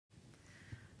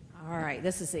All right,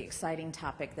 this is the exciting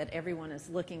topic that everyone is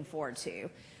looking forward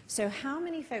to. So how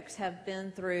many folks have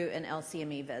been through an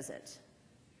LCME visit?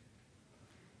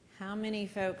 How many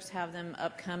folks have them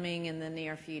upcoming in the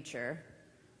near future?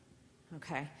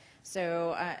 Okay,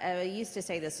 so I used to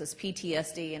say this was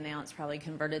PTSD, and now it's probably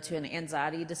converted to an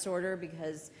anxiety disorder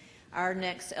because our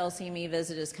next LCME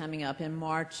visit is coming up in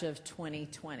March of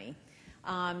 2020.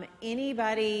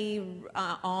 Anybody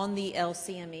on the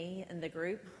LCME in the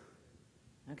group?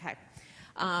 Okay,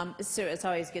 so it's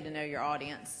always good to know your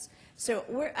audience. So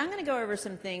I'm going to go over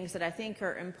some things that I think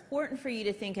are important for you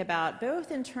to think about,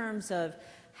 both in terms of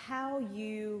how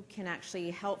you can actually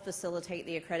help facilitate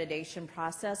the accreditation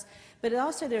process, but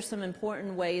also there's some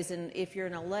important ways, and if you're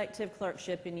an elective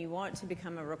clerkship and you want to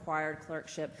become a required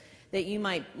clerkship, that you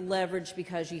might leverage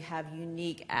because you have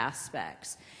unique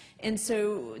aspects. And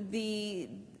so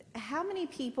how many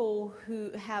people who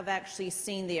have actually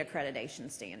seen the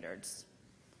accreditation standards?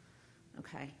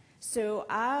 Okay, so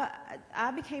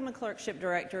I became a clerkship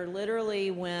director literally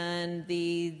when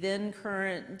the then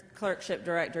current clerkship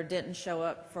director didn't show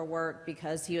up for work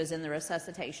because he was in the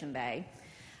resuscitation bay.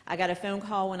 I got a phone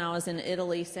call when I was in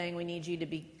Italy saying we need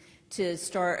you to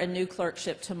start a new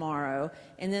clerkship tomorrow,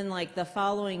 and then like the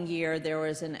following year there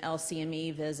was an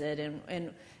LCME visit,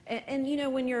 and you know,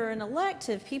 when you're an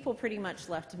elective, people pretty much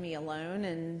left me alone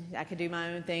and I could do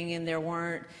my own thing, and there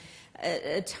weren't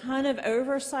a ton of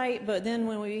oversight. But then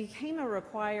when we became a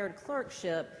required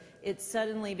clerkship, it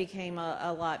suddenly became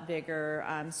a lot bigger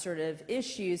sort of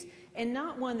issues, and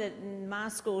not one that my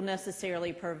school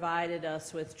necessarily provided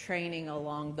us with training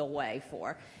along the way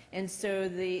for. And so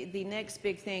the next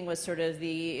big thing was sort of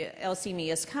the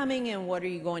LCME is coming, and what are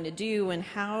you going to do, and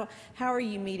how are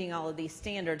you meeting all of these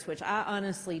standards, which I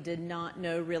honestly did not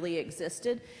know really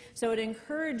existed. So I'd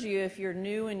encourage you, if you're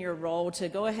new in your role, to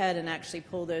go ahead and actually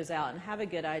pull those out and have a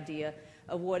good idea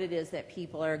of what it is that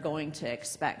people are going to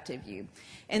expect of you.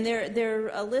 And there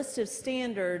are a list of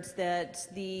standards that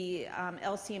the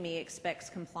LCME expects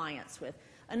compliance with.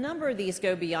 A number of these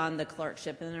go beyond the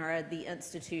clerkship and are at the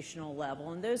institutional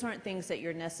level, and those aren't things that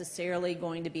you're necessarily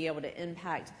going to be able to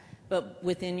impact but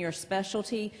within your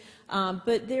specialty.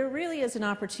 But there really is an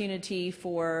opportunity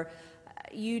for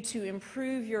you to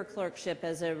improve your clerkship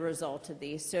as a result of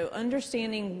these. So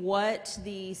understanding what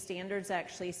the standards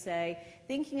actually say,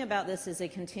 thinking about this as a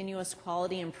continuous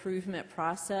quality improvement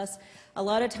process. A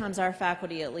lot of times our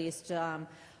faculty, at least,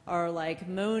 are like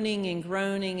moaning and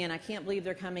groaning, and I can't believe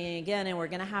they're coming in again, and we're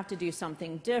going to have to do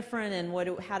something different,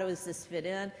 and how does this fit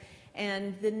in?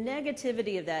 And the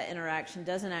negativity of that interaction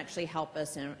doesn't actually help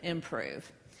us improve.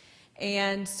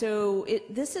 And so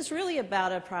this is really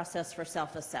about a process for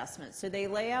self-assessment. So they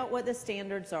lay out what the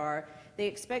standards are. They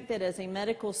expect that as a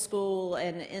medical school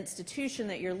and institution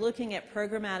that you're looking at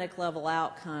programmatic level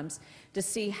outcomes to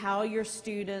see how your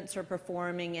students are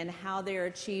performing and how they're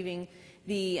achieving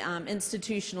the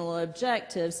institutional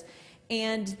objectives.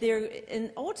 And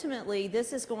ultimately,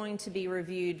 this is going to be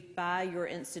reviewed by your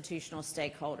institutional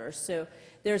stakeholders. So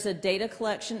there's a data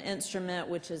collection instrument,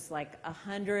 which is like a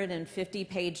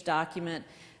 150-page document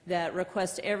that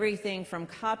requests everything from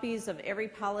copies of every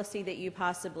policy that you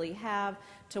possibly have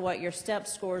to what your STEP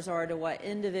scores are to what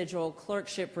individual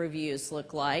clerkship reviews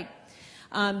look like.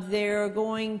 There's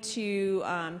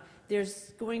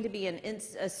going to be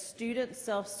a student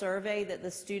self-survey that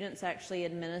the students actually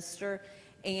administer,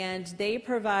 and they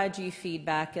provide you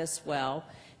feedback as well.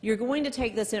 You're going to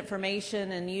take this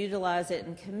information and utilize it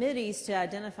in committees to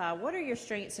identify what are your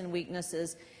strengths and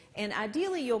weaknesses, and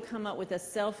ideally you'll come up with a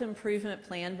self-improvement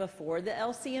plan before the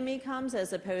LCME comes,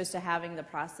 as opposed to having the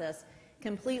process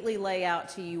completely lay out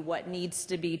to you what needs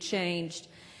to be changed.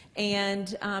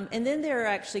 And then they're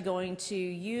actually going to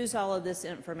use all of this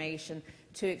information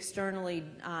to externally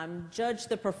judge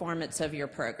the performance of your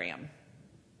program.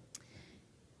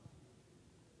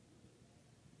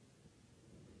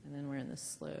 And then we're in the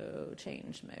slow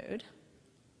change mode.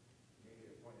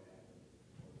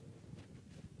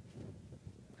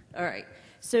 All right,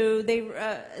 so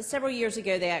several years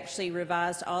ago they actually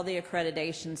revised all the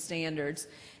accreditation standards,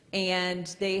 and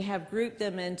they have grouped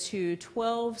them into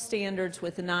 12 standards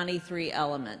with 93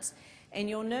 elements. And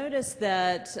you'll notice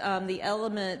that the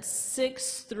elements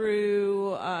 6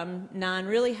 through 9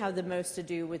 really have the most to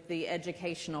do with the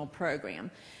educational program.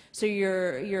 So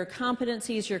your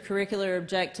competencies, your curricular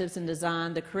objectives and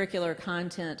design, the curricular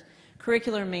content,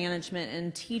 curricular management,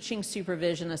 and teaching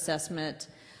supervision assessment,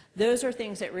 those are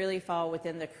things that really fall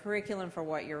within the curriculum for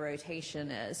what your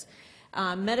rotation is.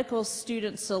 Medical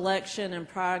student selection and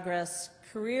progress,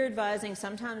 career advising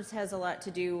sometimes has a lot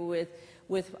to do with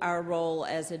with our role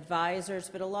as advisors,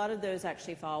 but a lot of those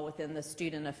actually fall within the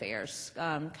student affairs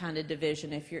kind of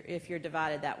division if you're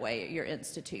divided that way at your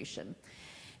institution.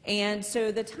 And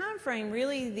so the time frame,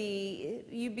 really,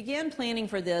 you begin planning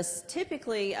for this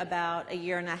typically about 1.5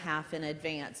 years in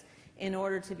advance in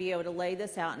order to be able to lay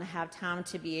this out and have time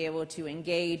to be able to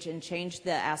engage and change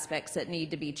the aspects that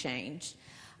need to be changed.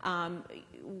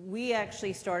 We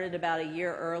actually started about 1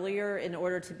 year earlier in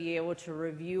order to be able to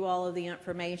review all of the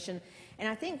information. And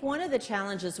I think one of the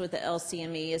challenges with the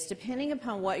LCME is, depending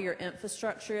upon what your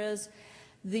infrastructure is,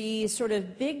 the sort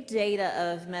of big data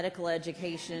of medical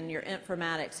education, your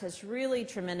informatics, has really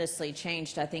tremendously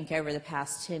changed, I think, over the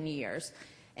past 10 years.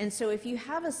 And so if you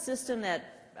have a system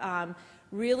that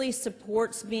really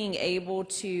supports being able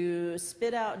to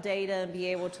spit out data and be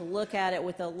able to look at it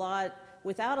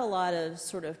without a lot of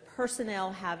sort of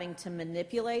personnel having to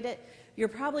manipulate it, you're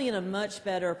probably in a much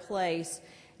better place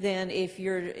than if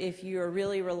you're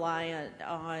really reliant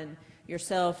on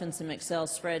yourself and some Excel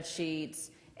spreadsheets.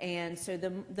 And so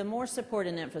the more support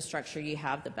and infrastructure you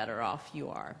have, the better off you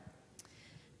are.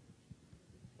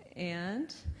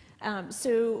 And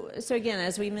so again,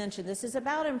 as we mentioned, this is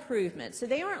about improvement. So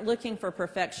they aren't looking for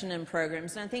perfection in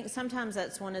programs. And I think sometimes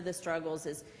that's one of the struggles,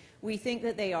 is we think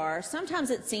that they are.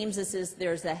 Sometimes it seems as if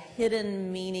there's a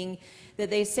hidden meaning, that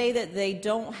they say that they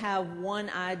don't have one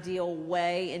ideal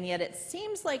way, and yet it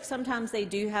seems like sometimes they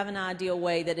do have an ideal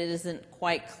way that it isn't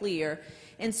quite clear.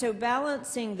 And so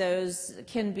balancing those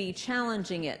can be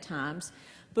challenging at times,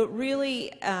 but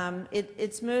really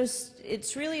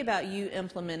it's really about you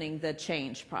implementing the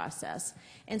change process.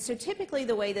 And so typically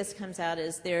the way this comes out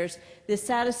is there's the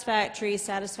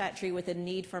satisfactory with a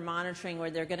need for monitoring,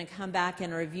 where they're going to come back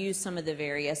and review some of the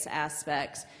various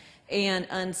aspects, and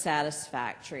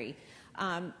unsatisfactory.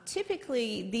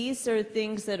 Typically these are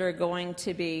things that are going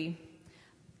to be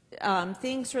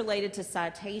things related to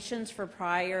citations for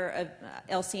prior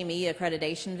LCME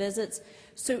accreditation visits.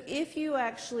 So if you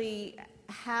actually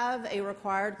have a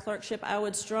required clerkship, I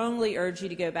would strongly urge you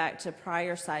to go back to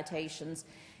prior citations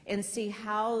and see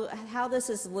how this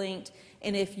is linked,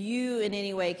 and if you in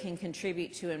any way can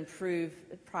contribute to improve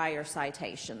prior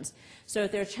citations. So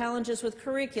if there are challenges with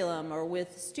curriculum or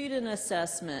with student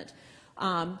assessment,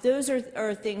 those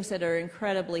are things that are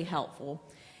incredibly helpful.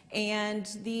 And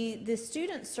the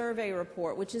student survey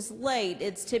report, which is late,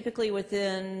 it's typically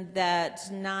within that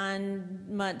 9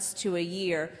 months to a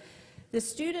year. The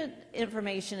student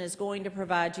information is going to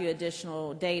provide you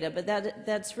additional data, but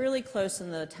that's really close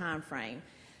in the time frame.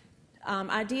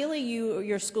 Ideally,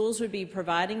 your schools would be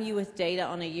providing you with data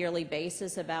on a yearly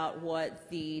basis about what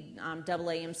the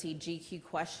AAMC GQ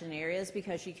questionnaire is,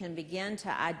 because you can begin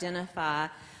to identify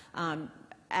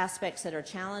aspects that are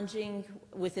challenging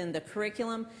within the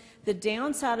curriculum. The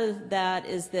downside of that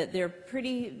is that there are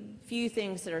pretty few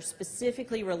things that are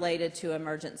specifically related to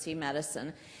emergency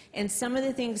medicine. And some of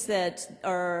the things that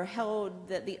are held,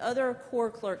 that the other core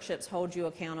clerkships hold you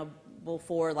accountable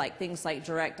for, like things like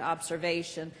direct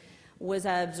observation. Was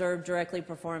I observed directly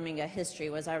performing a history?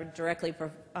 Was I directly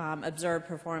observed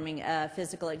performing a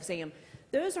physical exam?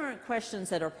 Those aren't questions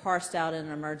that are parsed out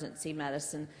in emergency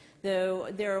medicine, though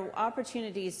there are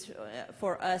opportunities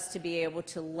for us to be able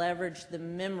to leverage the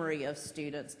memory of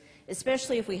students,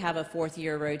 especially if we have a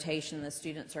fourth-year rotation. The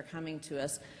students are coming to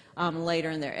us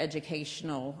later in their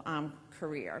educational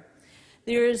career.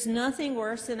 There is nothing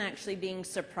worse than actually being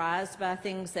surprised by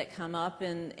things that come up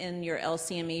in your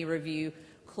LCME review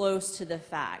close to the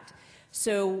fact.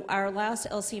 So our last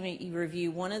LCME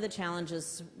review, one of the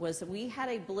challenges was that we had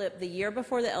a blip the year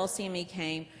before the LCME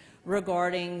came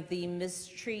regarding the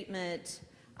mistreatment,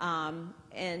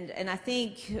 and I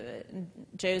think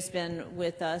Joe's been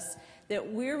with us,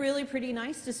 that we're really pretty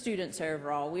nice to students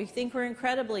overall. We think we're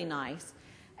incredibly nice.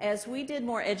 As we did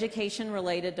more education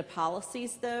related to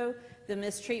policies, though, the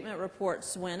mistreatment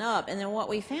reports went up. And then what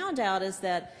we found out is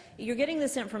that you're getting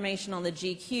this information on the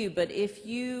GQ, but if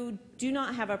you do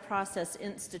not have a process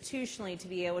institutionally to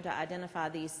be able to identify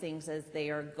these things as they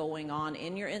are going on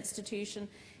in your institution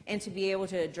and to be able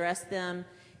to address them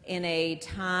in a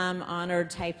time-honored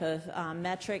type of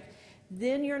metric,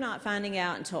 then you're not finding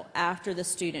out until after the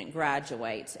student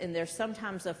graduates. And there's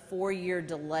sometimes a 4-year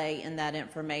delay in that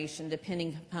information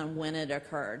depending upon when it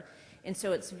occurred. And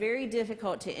so it's very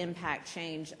difficult to impact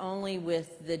change only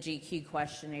with the GQ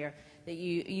questionnaire, that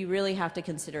you really have to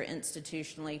consider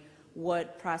institutionally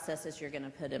what processes you're going to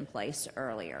put in place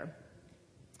earlier.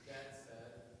 That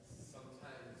said,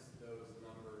 sometimes those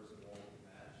numbers won't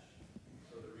match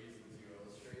for the reasons you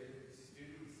illustrated.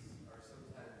 Students are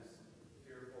sometimes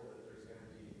fearful that there's going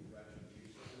to be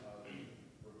retribution of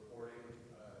reporting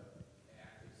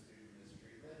active student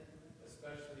mistreatment,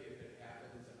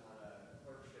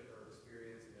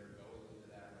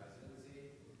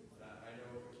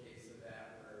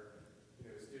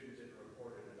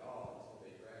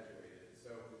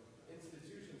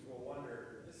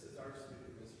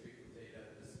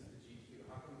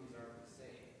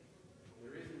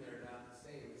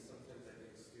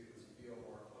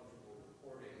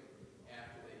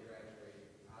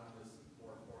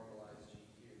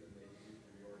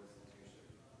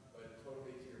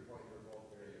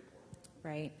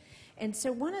 Great. And so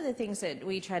one of the things that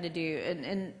we try to do,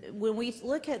 and when we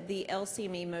look at the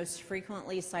LCME most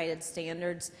frequently cited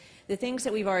standards, the things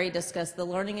that we've already discussed, the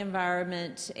learning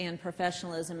environment and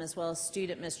professionalism, as well as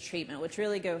student mistreatment, which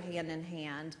really go hand in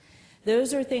hand,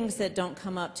 those are things that don't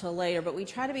come up till later, but we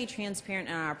try to be transparent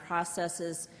in our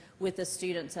processes with the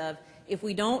students of, if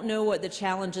we don't know what the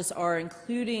challenges are,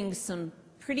 including some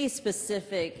pretty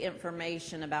specific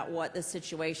information about what the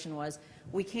situation was,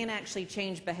 we can't actually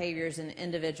change behaviors in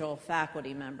individual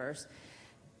faculty members.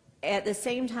 At the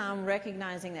same time,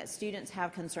 recognizing that students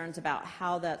have concerns about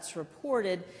how that's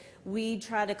reported, we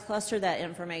try to cluster that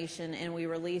information and we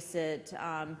release it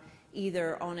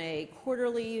either on a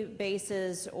quarterly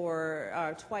basis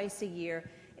or twice a year.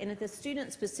 And if the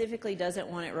student specifically doesn't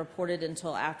want it reported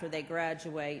until after they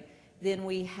graduate, then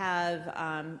we have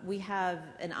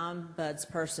an ombuds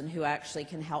person who actually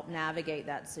can help navigate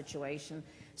that situation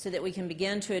so that we can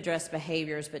begin to address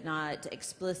behaviors but not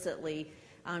explicitly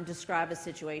describe a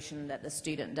situation that the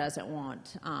student doesn't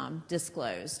want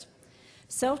disclosed.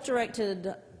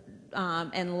 Self-directed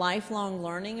and lifelong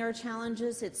learning are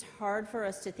challenges. It's hard for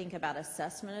us to think about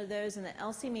assessment of those, and the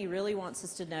LCME really wants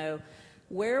us to know,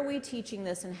 where are we teaching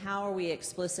this and how are we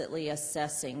explicitly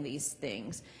assessing these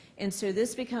things? And so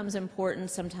this becomes important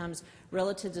sometimes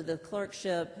relative to the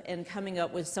clerkship and coming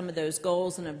up with some of those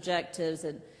goals and objectives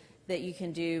that you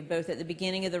can do both at the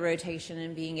beginning of the rotation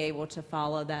and being able to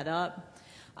follow that up.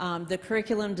 The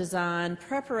curriculum design,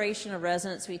 preparation of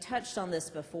residents, we touched on this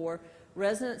before.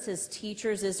 Residents as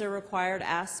teachers is a required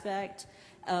aspect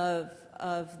of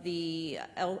the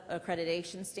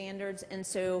accreditation standards, and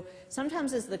so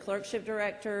sometimes as the clerkship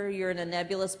director, you're in a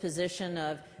nebulous position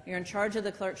of you're in charge of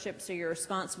the clerkship, so you're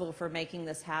responsible for making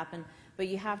this happen, but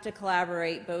you have to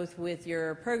collaborate both with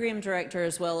your program director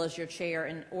as well as your chair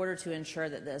in order to ensure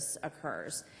that this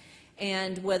occurs.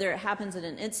 And whether it happens at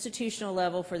an institutional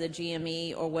level for the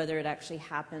GME or whether it actually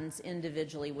happens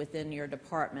individually within your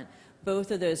department, both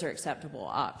of those are acceptable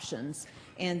options.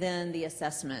 And then the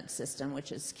assessment system,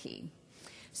 which is key.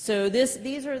 So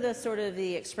these are the sort of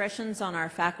the expressions on our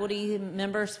faculty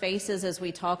members' faces as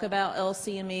we talk about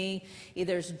LCME.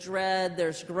 There's dread,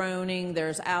 there's groaning,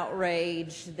 there's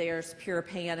outrage, there's pure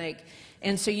panic.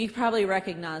 And so you probably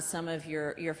recognize some of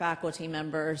your faculty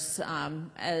members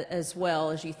as well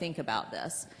as you think about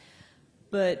this.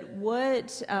 But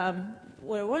what I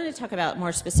wanted to talk about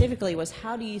more specifically was,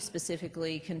 how do you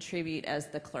specifically contribute as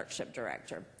the clerkship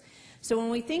director? So when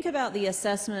we think about the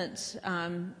assessment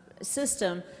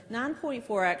system,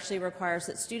 9.4 actually requires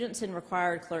that students in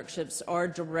required clerkships are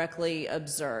directly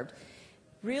observed.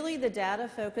 Really, the data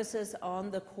focuses on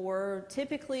the core,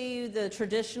 typically the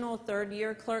traditional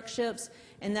third-year clerkships,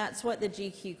 and that's what the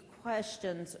GQ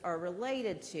questions are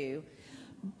related to.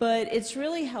 But it's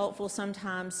really helpful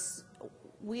sometimes,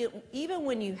 even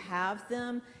when you have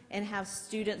them and have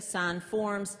students sign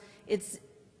forms, it's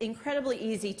incredibly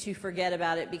easy to forget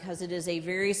about it because it is a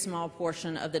very small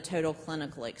portion of the total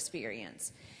clinical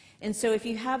experience. And so if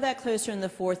you have that closer in the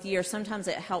fourth year, sometimes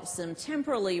it helps them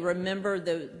temporarily remember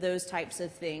those types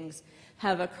of things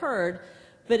have occurred,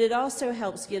 but it also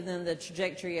helps give them the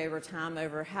trajectory over time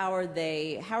over how are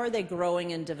they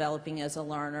growing and developing as a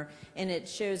learner. And it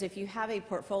shows, if you have a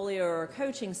portfolio or a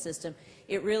coaching system,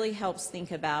 it really helps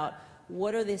think about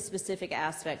what are the specific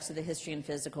aspects of the history and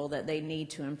physical that they need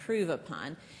to improve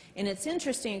upon. And it's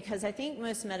interesting because I think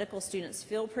most medical students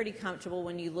feel pretty comfortable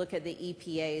when you look at the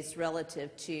EPAs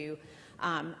relative to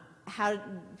how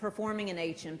performing an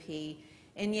HMP.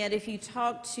 And yet if you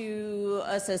talk to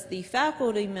us as the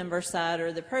faculty member side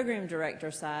or the program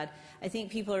director side, I think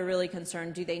people are really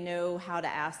concerned, do they know how to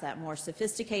ask that more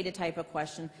sophisticated type of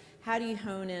question? How do you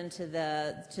hone into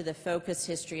the focused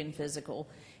history and physical?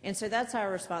 And so that's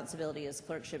our responsibility as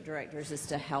clerkship directors, is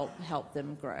to help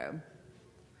them grow.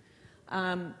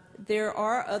 There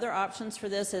are other options for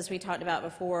this, as we talked about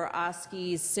before,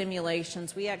 OSCEs,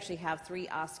 simulations. We actually have 3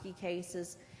 OSCE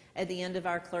cases at the end of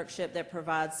our clerkship that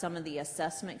provide some of the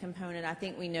assessment component. I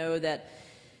think we know that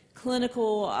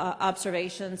clinical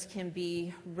observations can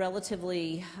be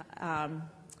relatively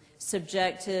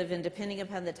subjective, and depending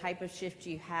upon the type of shift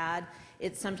you had,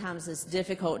 it sometimes is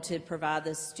difficult to provide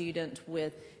the student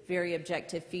with very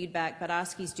objective feedback, but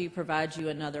OSCEs do provide you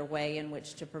another way in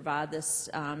which to provide this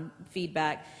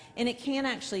feedback. And it can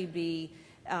actually be,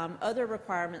 other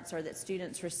requirements are that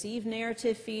students receive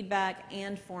narrative feedback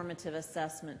and formative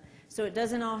assessment. So it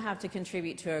doesn't all have to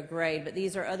contribute to a grade, but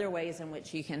these are other ways in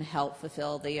which you can help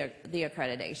fulfill the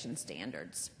accreditation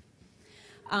standards.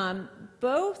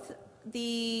 Both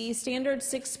the standard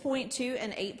 6.2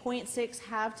 and 8.6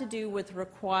 have to do with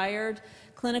required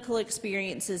clinical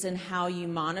experiences and how you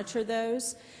monitor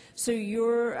those. So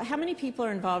how many people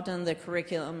are involved in the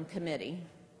curriculum committee?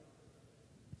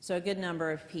 So a good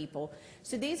number of people.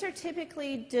 So these are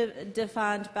typically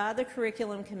defined by the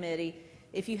curriculum committee.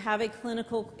 If you have a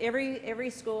clinical, every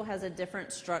school has a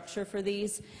different structure for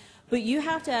these, but you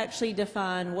have to actually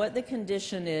define what the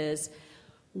condition is,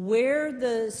 where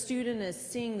the student is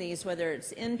seeing these, whether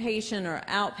it's inpatient or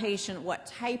outpatient, what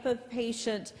type of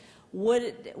patient,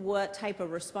 what type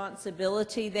of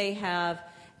responsibility they have,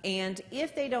 and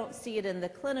if they don't see it in the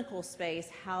clinical space,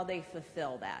 how they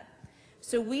fulfill that.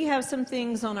 So we have some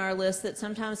things on our list that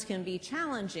sometimes can be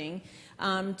challenging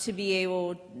to be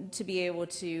able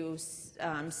to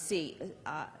see.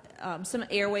 Some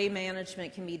airway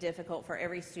management can be difficult for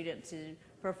every student to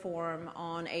perform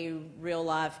on a real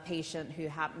live patient who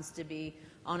happens to be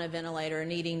on a ventilator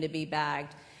needing to be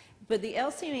bagged. But the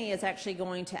LCME is actually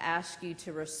going to ask you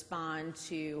to respond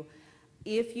to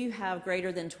if you have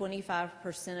greater than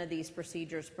 25% of these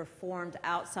procedures performed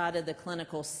outside of the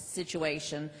clinical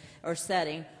situation or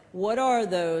setting, what are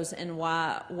those and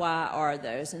why are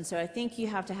those? And so I think you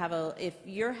have to if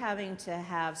you're having to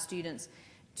have students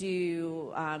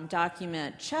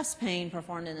document chest pain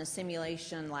performed in a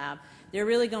simulation lab, they're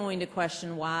really going to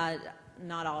question why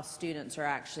not all students are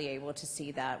actually able to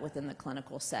see that within the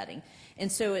clinical setting.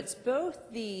 And so it's both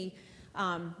the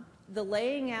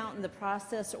laying out and the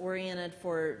process oriented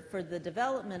for the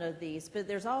development of these, but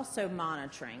there's also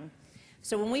monitoring.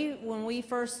 So when we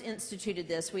first instituted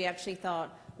this, we actually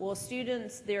thought, well,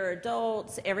 students, they're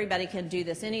adults, everybody can do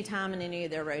this anytime in any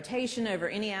of their rotation over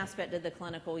any aspect of the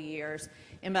clinical years,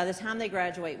 and by the time they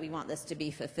graduate, we want this to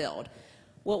be fulfilled.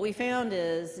 What we found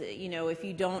is, if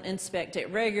you don't inspect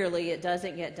it regularly, it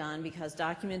doesn't get done because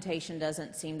documentation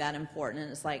doesn't seem that important,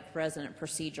 and it's like resident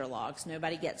procedure logs.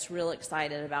 Nobody gets real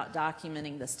excited about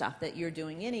documenting the stuff that you're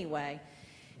doing anyway.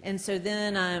 And so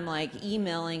then I'm like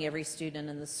emailing every student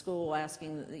in the school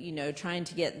asking, trying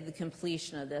to get the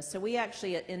completion of this. So we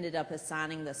actually ended up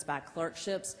assigning this by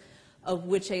clerkships, of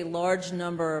which a large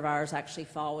number of ours actually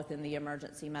fall within the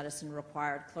emergency medicine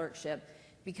required clerkship,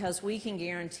 because we can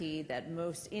guarantee that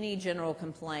any general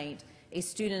complaint, a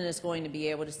student is going to be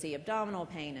able to see abdominal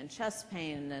pain and chest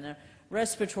pain and a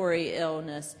respiratory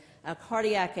illness, a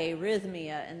cardiac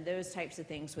arrhythmia, and those types of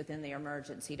things within the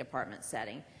emergency department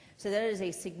setting. So that is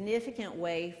a significant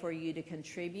way for you to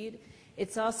contribute.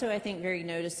 It's also, I think, very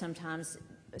noticed sometimes.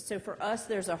 So for us,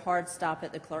 there's a hard stop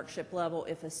at the clerkship level.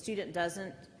 If a student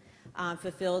doesn't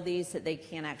fulfill these, that they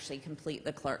can't actually complete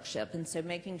the clerkship. And so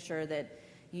making sure that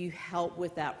you help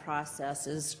with that process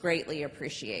is greatly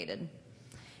appreciated.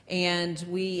 And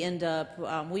we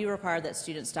we require that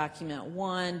students document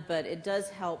one, but it does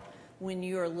help when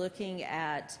you are looking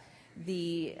at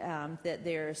that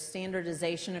there's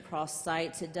standardization across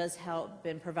sites. It does help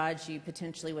and provides you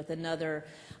potentially with another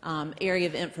area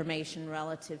of information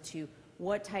relative to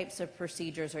what types of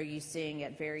procedures are you seeing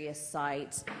at various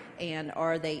sites, and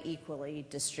are they equally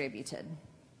distributed.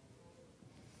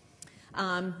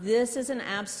 This is an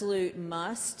absolute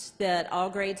must that all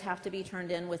grades have to be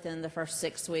turned in within the first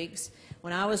 6 weeks.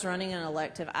 When I was running an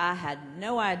elective, I had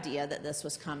no idea that this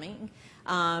was coming,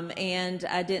 and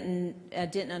I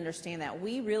didn't understand that.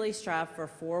 We really strive for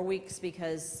 4 weeks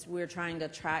because we're trying to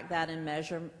track that and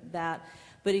measure that.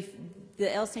 But if the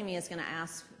LCME is going to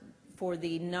ask for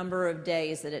the number of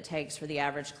days that it takes for the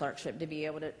average clerkship to be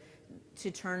able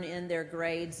to turn in their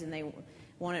grades, and they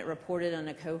want it reported on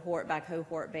a cohort by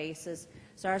cohort basis.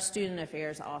 So our student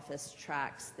affairs office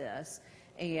tracks this.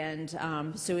 And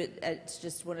so it's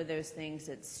just one of those things.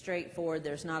 It's straightforward.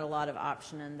 There's not a lot of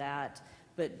option in that,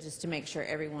 but just to make sure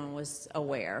everyone was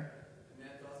aware. And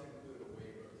that does include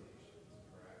away rotations,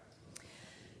 correct?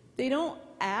 They don't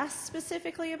ask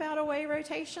specifically about away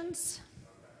rotations.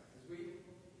 Okay.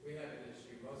 Because we have an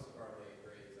issue. Most of our late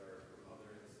grades are from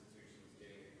other institutions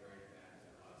getting a grade back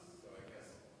to us. So I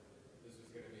guess this was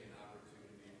going to be an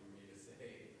opportunity for me to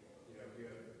say, if you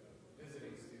have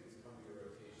visiting students come to your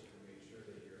rotation, to make sure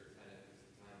that your attendant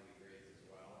is timely grades as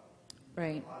well.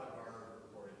 Right. A lot of our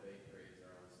reported late grades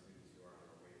are on students who are on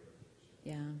away rotation.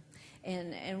 Yeah.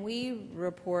 And we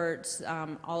report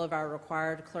all of our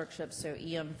required clerkships, so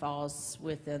EM falls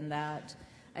within that.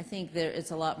 I think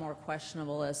it's a lot more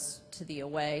questionable as to the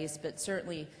aways, but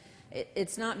certainly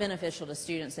it's not beneficial to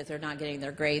students if they're not getting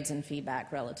their grades and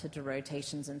feedback relative to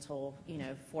rotations until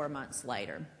 4 months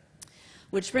later.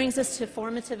 Which brings us to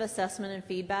formative assessment and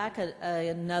feedback,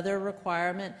 another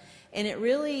requirement, and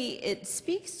it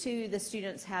speaks to the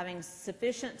students having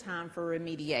sufficient time for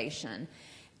remediation.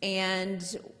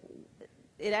 And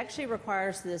it actually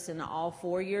requires this in all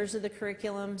 4 years of the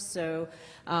curriculum, so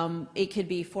it could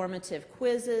be formative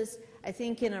quizzes. I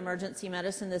think in emergency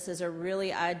medicine, this is a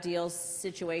really ideal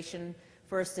situation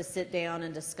for us to sit down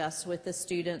and discuss with the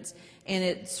students, and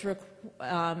it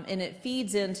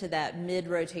feeds into that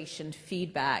mid-rotation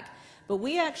feedback. But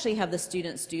we actually have the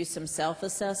students do some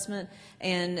self-assessment,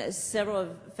 and several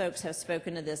of folks have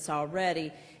spoken to this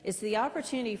already. It's the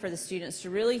opportunity for the students to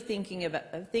really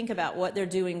think about what they're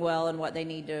doing well and what they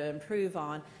need to improve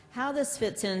on, how this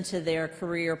fits into their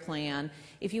career plan.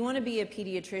 If you want to be a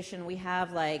pediatrician, we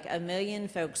have like 1 million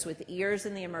folks with ears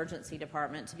in the emergency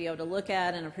department to be able to look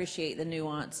at and appreciate the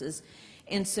nuances.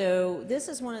 And so this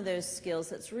is one of those skills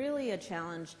that's really a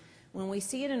challenge when we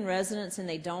see it in residents and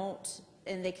they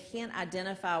can't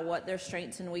identify what their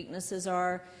strengths and weaknesses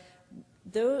are.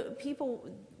 Though people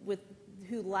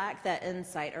who lack that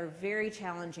insight are very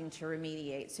challenging to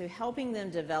remediate. So helping them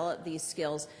develop these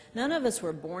skills. None of us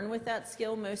were born with that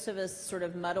skill. Most of us sort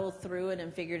of muddled through it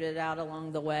and figured it out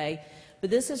along the way.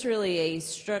 But this is really a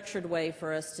structured way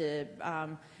for us to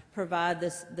provide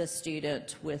the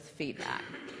student with feedback.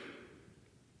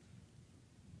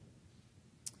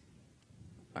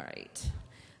 All right.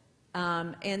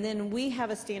 And then we have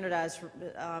a standardized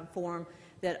form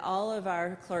that all of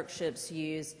our clerkships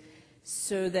use,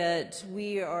 so that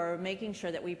we are making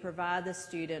sure that we provide the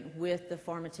student with the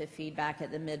formative feedback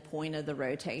at the midpoint of the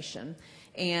rotation.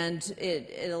 And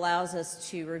it allows us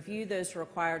to review those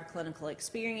required clinical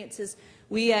experiences.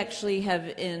 We actually have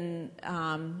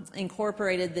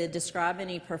incorporated the describe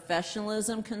any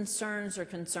professionalism concerns or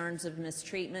concerns of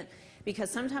mistreatment,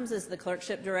 because sometimes as the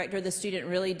clerkship director, the student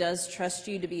really does trust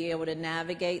you to be able to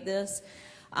navigate this,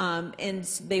 and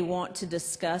they want to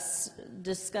discuss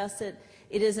it.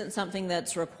 It isn't something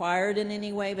that's required in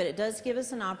any way, but it does give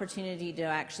us an opportunity to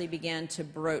actually begin to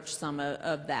broach some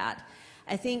of that.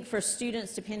 I think for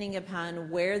students, depending upon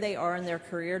where they are in their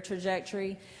career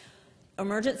trajectory,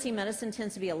 emergency medicine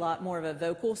tends to be a lot more of a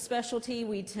vocal specialty.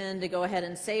 We tend to go ahead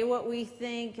and say what we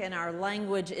think, and our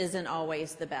language isn't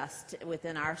always the best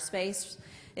within our space,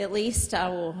 at least.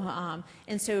 And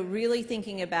so really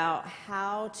thinking about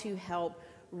how to help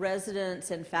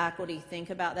residents and faculty think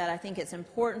about that. I think it's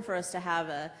important for us to have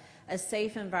a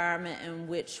safe environment in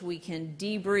which we can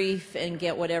debrief and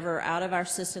get whatever out of our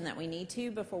system that we need to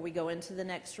before we go into the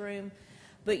next room.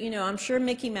 But you know, I'm sure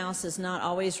Mickey Mouse is not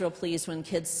always real pleased when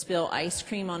kids spill ice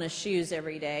cream on his shoes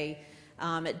every day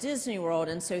at Disney World.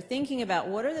 And so thinking about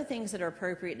what are the things that are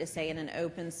appropriate to say in an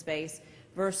open space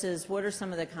versus what are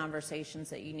some of the conversations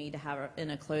that you need to have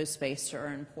in a closed space that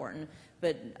are important.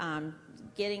 But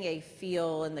getting a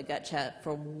feel in the gut check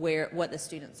for what the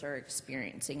students are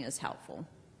experiencing is helpful.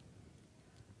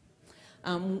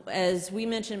 As we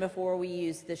mentioned before, we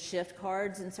use the shift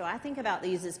cards, and so I think about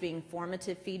these as being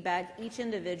formative feedback. Each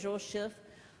individual shift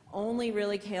only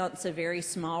really counts a very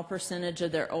small percentage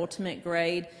of their ultimate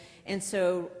grade, and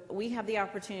so we have the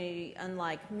opportunity,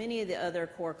 unlike many of the other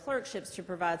core clerkships, to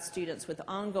provide students with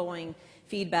ongoing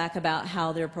feedback about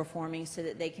how they're performing so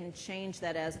that they can change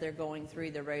that as they're going through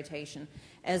the rotation,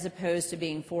 as opposed to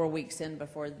being 4 weeks in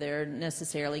before they're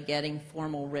necessarily getting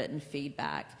formal written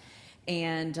feedback.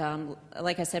 And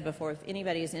like I said before, if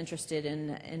anybody is interested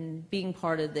in being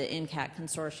part of the NCAT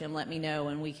consortium, let me know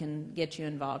and we can get you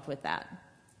involved with that.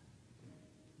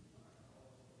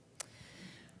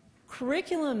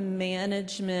 Curriculum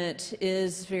management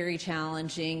is very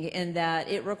challenging in that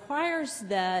it requires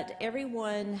that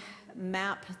everyone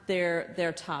map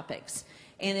their topics,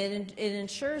 and it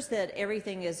ensures that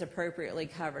everything is appropriately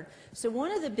covered. So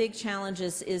one of the big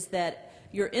challenges is that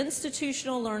your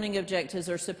institutional learning objectives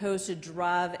are supposed to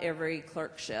drive every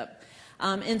clerkship.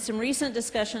 In some recent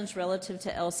discussions relative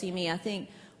to LCME, I think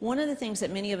one of the things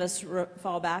that many of us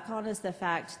fall back on is the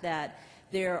fact that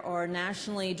there are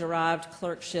nationally derived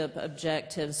clerkship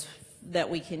objectives that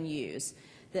we can use.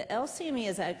 The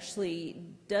LCME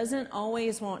doesn't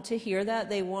always want to hear that.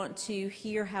 They want to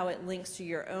hear how it links to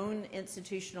your own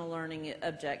institutional learning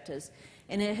objectives.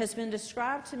 And it has been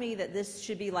described to me that this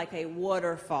should be like a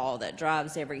waterfall that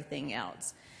drives everything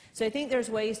else. So I think there's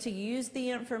ways to use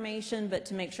the information, but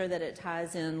to make sure that it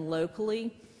ties in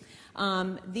locally.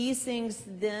 These things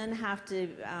then have to,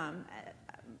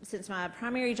 since my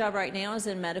primary job right now is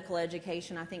in medical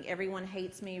education, I think everyone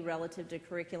hates me relative to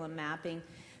curriculum mapping.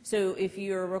 So if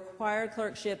you're a required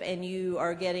clerkship and you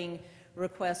are getting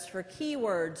requests for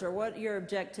keywords or what your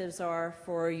objectives are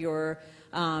for your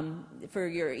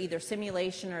either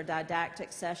simulation or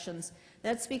didactic sessions,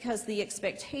 that's because the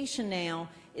expectation now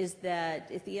is that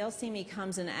if the LCME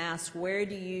comes and asks, where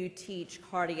do you teach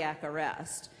cardiac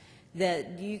arrest?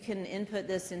 that you can input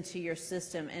this into your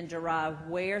system and derive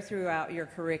where throughout your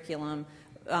curriculum,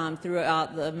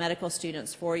 throughout the medical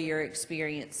students' 4-year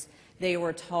experience, they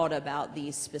were taught about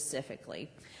these specifically.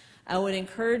 I would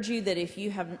encourage you that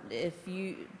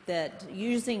that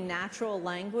using natural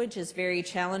language is very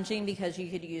challenging, because you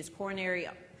could use coronary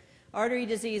artery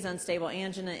disease, unstable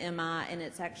angina, MI, and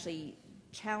it's actually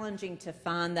challenging to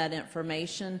find that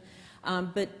information.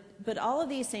 But all of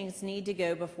these things need to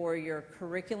go before your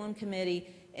curriculum committee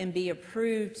and be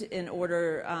approved in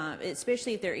order,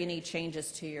 especially if there are any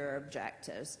changes to your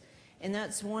objectives. And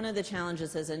that's one of the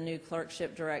challenges as a new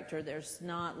clerkship director. There's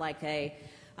not like a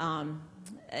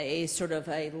sort of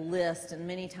a list, and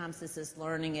many times this is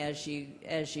learning as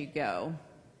you go.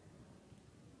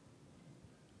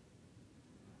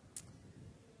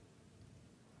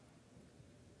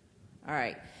 All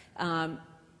right.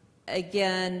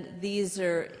 Again, these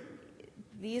are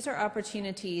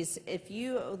opportunities. If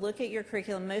you look at your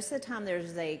curriculum, most of the time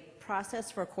there's a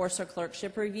process for course or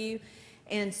clerkship review,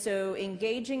 and so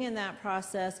engaging in that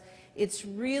process, it's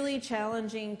really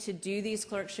challenging to do these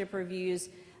clerkship reviews.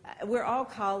 We're all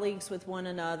colleagues with one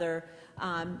another.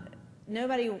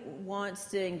 Nobody wants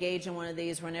to engage in one of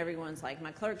these when everyone's like,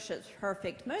 my clerkship's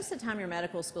perfect. Most of the time your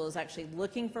medical school is actually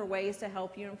looking for ways to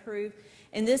help you improve,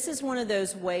 and this is one of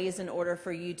those ways in order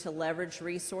for you to leverage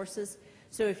resources.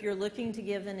 So if you're looking to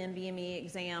give an MBME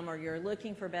exam, or you're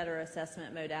looking for better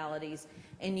assessment modalities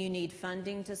and you need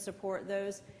funding to support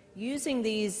those, using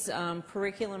these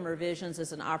curriculum revisions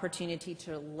as an opportunity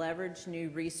to leverage new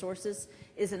resources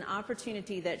is an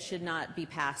opportunity that should not be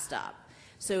passed up.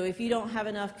 So if you don't have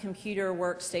enough computer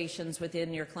workstations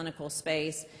within your clinical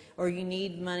space, or you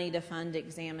need money to fund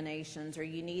examinations, or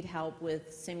you need help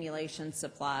with simulation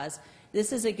supplies,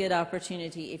 this is a good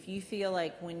opportunity. If you feel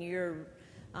like when you're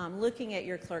looking at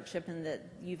your clerkship and that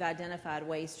you've identified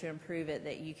ways to improve it,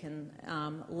 that you can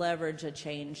leverage a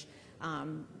change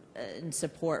and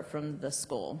support from the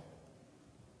school.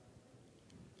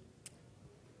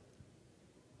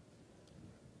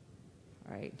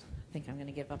 All right, I think I'm going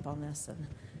to give up on this.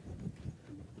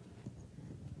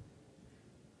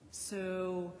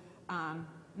 So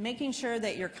making sure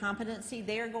that your competency,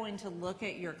 they are going to look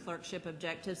at your clerkship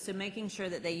objectives, so making sure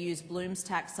that they use Bloom's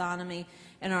taxonomy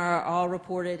and are all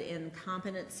reported in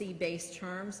competency-based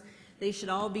terms. They should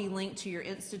all be linked to your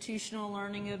institutional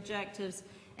learning objectives,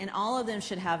 and all of them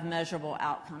should have measurable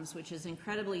outcomes, which is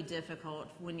incredibly difficult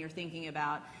when you're thinking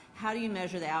about how do you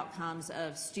measure the outcomes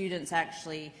of students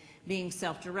actually being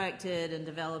self-directed and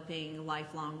developing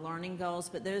lifelong learning goals,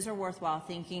 but those are worthwhile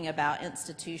thinking about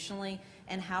institutionally,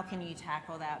 and how can you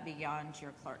tackle that beyond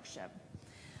your clerkship.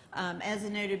 As I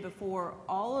noted before,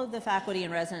 all of the faculty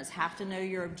and residents have to know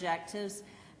your objectives,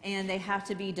 and they have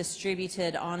to be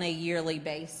distributed on a yearly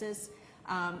basis,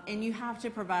 and you have to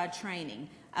provide training.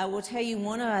 I will tell you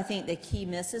one of, I think, the key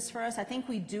misses for us. I think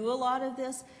we do a lot of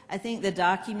this. I think the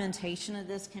documentation of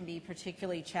this can be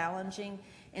particularly challenging,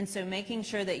 and so making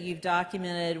sure that you've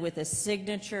documented with a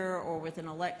signature or with an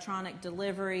electronic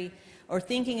delivery, or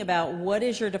thinking about what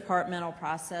is your departmental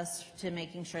process to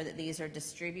making sure that these are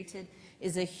distributed,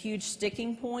 is a huge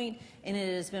sticking point, and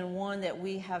it has been one that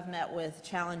we have met with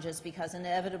challenges, because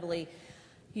inevitably,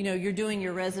 you know, you're doing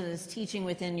your residents teaching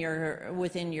within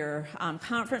your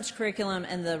conference curriculum,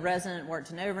 and the resident worked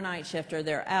an overnight shift, or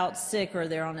they're out sick, or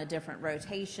they're on a different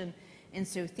rotation, and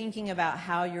so thinking about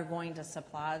how you're going to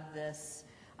supply this,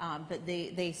 but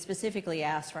they specifically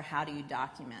asked for how do you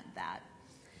document that.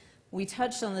 We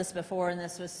touched on this before, and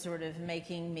this was sort of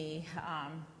making me,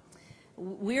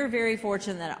 we're very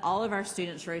fortunate that all of our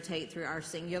students rotate through our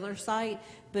singular site,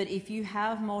 but if you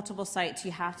have multiple sites,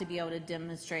 you have to be able to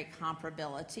demonstrate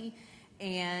comparability,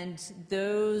 and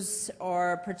those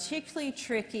are particularly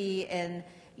tricky, and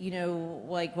you know,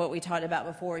 like what we talked about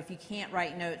before, if you can't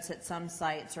write notes at some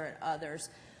sites or at others.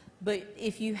 But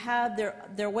if you have, there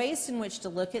are ways in which to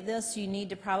look at this. You need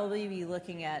to probably be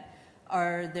looking at,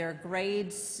 are their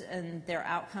grades and their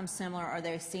outcomes similar? Are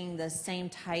they seeing the same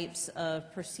types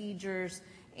of procedures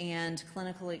and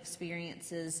clinical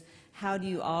experiences? How do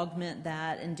you augment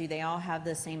that? And do they all have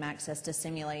the same access to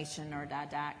simulation or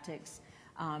didactics?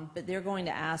 But they're going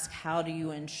to ask, how do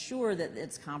you ensure that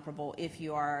it's comparable if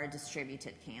you are a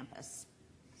distributed campus?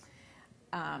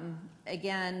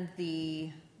 Again,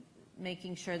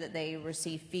 making sure that they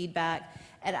receive feedback.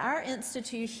 At our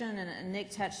institution, and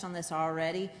Nick touched on this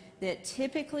already, that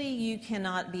typically you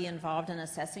cannot be involved in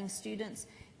assessing students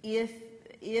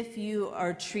if you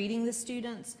are treating the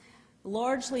students.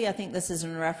 Largely, I think this is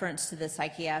in reference to the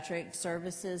psychiatric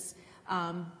services.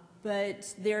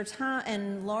 But their time,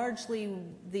 and largely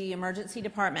the emergency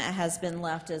department has been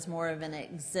left as more of an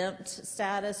exempt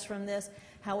status from this.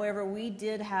 However, we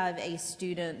did have a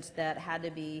student that had to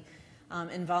be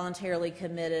involuntarily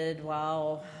committed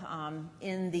while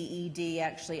in the ED,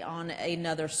 actually on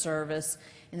another service,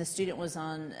 and the student was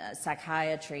on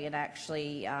psychiatry and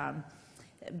actually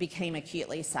became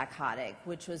acutely psychotic,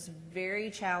 which was very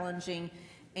challenging.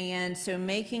 And so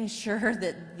making sure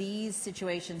that these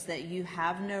situations that you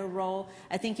have no role,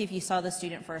 I think if you saw the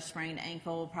student for a sprained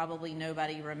ankle, probably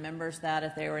nobody remembers that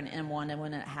if they were an M1 and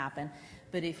when it happened.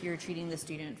 But if you're treating the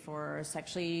student for a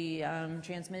sexually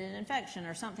transmitted infection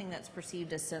or something that's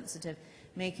perceived as sensitive,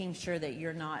 making sure that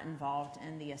you're not involved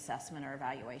in the assessment or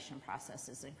evaluation process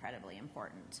is incredibly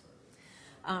important.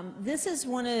 This is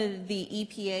one of the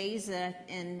EPAs,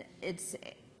 and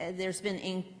there's been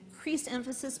increased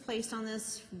emphasis placed on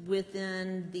this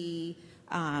within the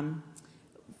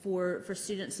for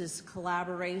students'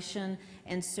 collaboration,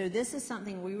 and so this is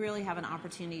something we really have an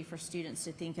opportunity for students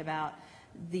to think about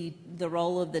the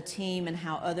role of the team and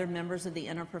how other members of the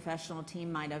interprofessional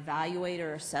team might evaluate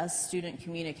or assess student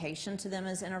communication to them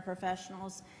as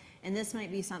interprofessionals. And this might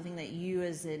be something that you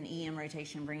as an EM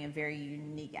rotation bring a very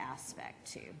unique aspect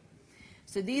to.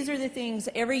 So these are the things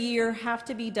every year have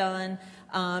to be done,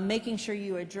 making sure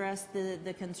you address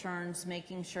the concerns,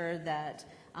 making sure that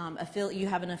you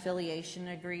have an affiliation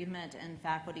agreement and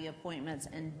faculty appointments,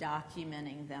 and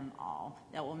documenting them all.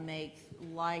 That will make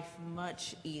life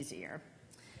much easier.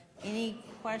 Any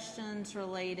questions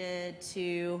related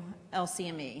to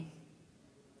LCME?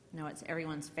 No, it's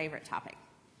everyone's favorite topic.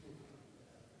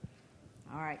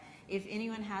 All right. If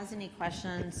anyone has any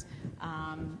questions,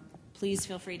 please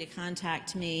feel free to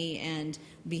contact me and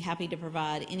be happy to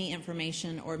provide any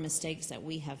information or mistakes that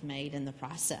we have made in the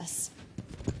process.